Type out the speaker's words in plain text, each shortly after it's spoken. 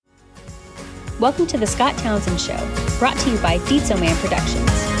Welcome to the Scott Townsend Show, brought to you by Dietzo Man Productions.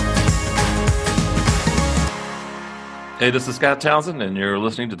 Hey, this is Scott Townsend, and you're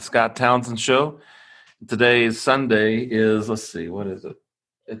listening to the Scott Townsend Show. Today's Sunday is, what is it?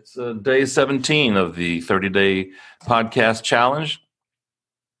 It's day 17 of the 30-day podcast challenge.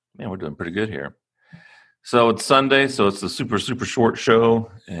 Man, we're doing pretty good here. So it's Sunday, so it's a super short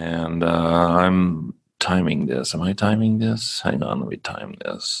show, and I'm timing this. Am I timing this? Hang on, let me time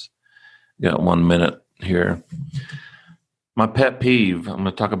this. Got 1 minute here. My pet peeve, I'm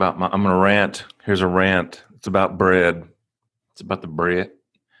going to rant. Here's a rant. It's about bread. It's about the bread.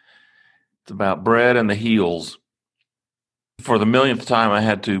 It's about bread and the heels. For the millionth time, I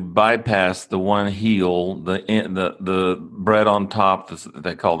had to bypass the one heel, the bread on top that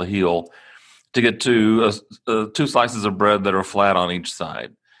they call the heel, to get to two slices of bread that are flat on each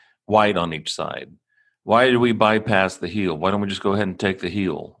side, white on each side. Why do we bypass the heel? Why don't we just go ahead and take the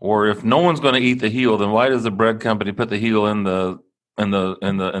heel? Or if no one's going to eat the heel, then why does the bread company put the heel in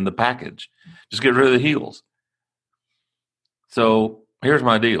the package? Just get rid of the heels. So here's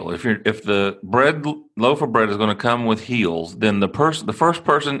my deal: if the loaf of bread is going to come with heels, then the first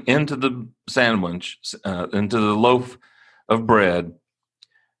person into the sandwich, into the loaf of bread,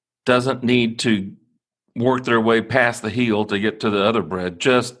 doesn't need to work their way past the heel to get to the other bread.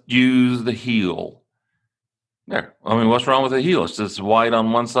 Just use the heel. There. I mean, what's wrong with the heel? It's just white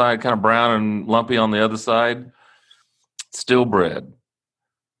on one side, kind of brown and lumpy on the other side. Still bread.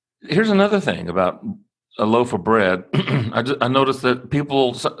 Here's another thing about a loaf of bread. I noticed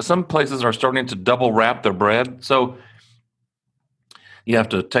that some places are starting to double wrap their bread. So you have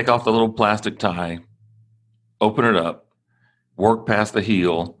to take off the little plastic tie, open it up, work past the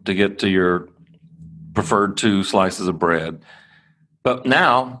heel to get to your preferred 2 slices of bread. But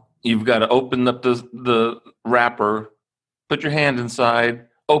now you've got to open up the wrapper, put your hand inside,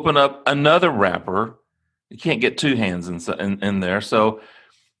 open up another wrapper. You can't get 2 hands in there. So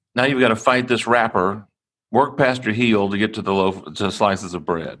now you've got to fight this wrapper, work past your heel to get to the loaf, to slices of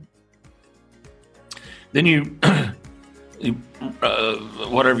bread. Then you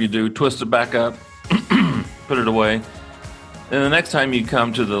whatever you do, twist it back up, put it away. And the next time you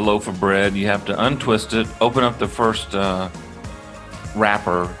come to the loaf of bread, you have to untwist it, open up the first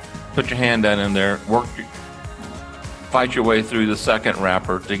wrapper, put your hand down in there, fight your way through the second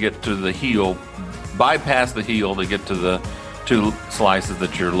wrapper to get to the heel, bypass the heel to get to the 2 slices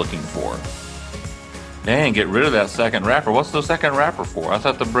that you're looking for. Dang, get rid of that second wrapper. What's the second wrapper for? I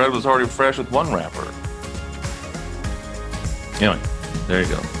thought the bread was already fresh with 1 wrapper. Anyway, there you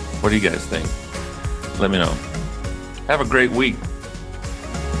go. What do you guys think? Let me know. Have a great week.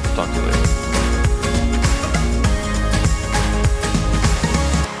 Talk to you later.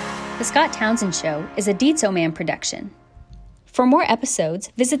 The Scott Townsend Show is a Dietzo Man production. For more episodes,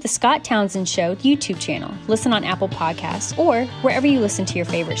 visit the Scott Townsend Show YouTube channel, listen on Apple Podcasts, or wherever you listen to your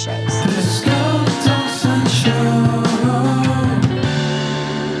favorite shows.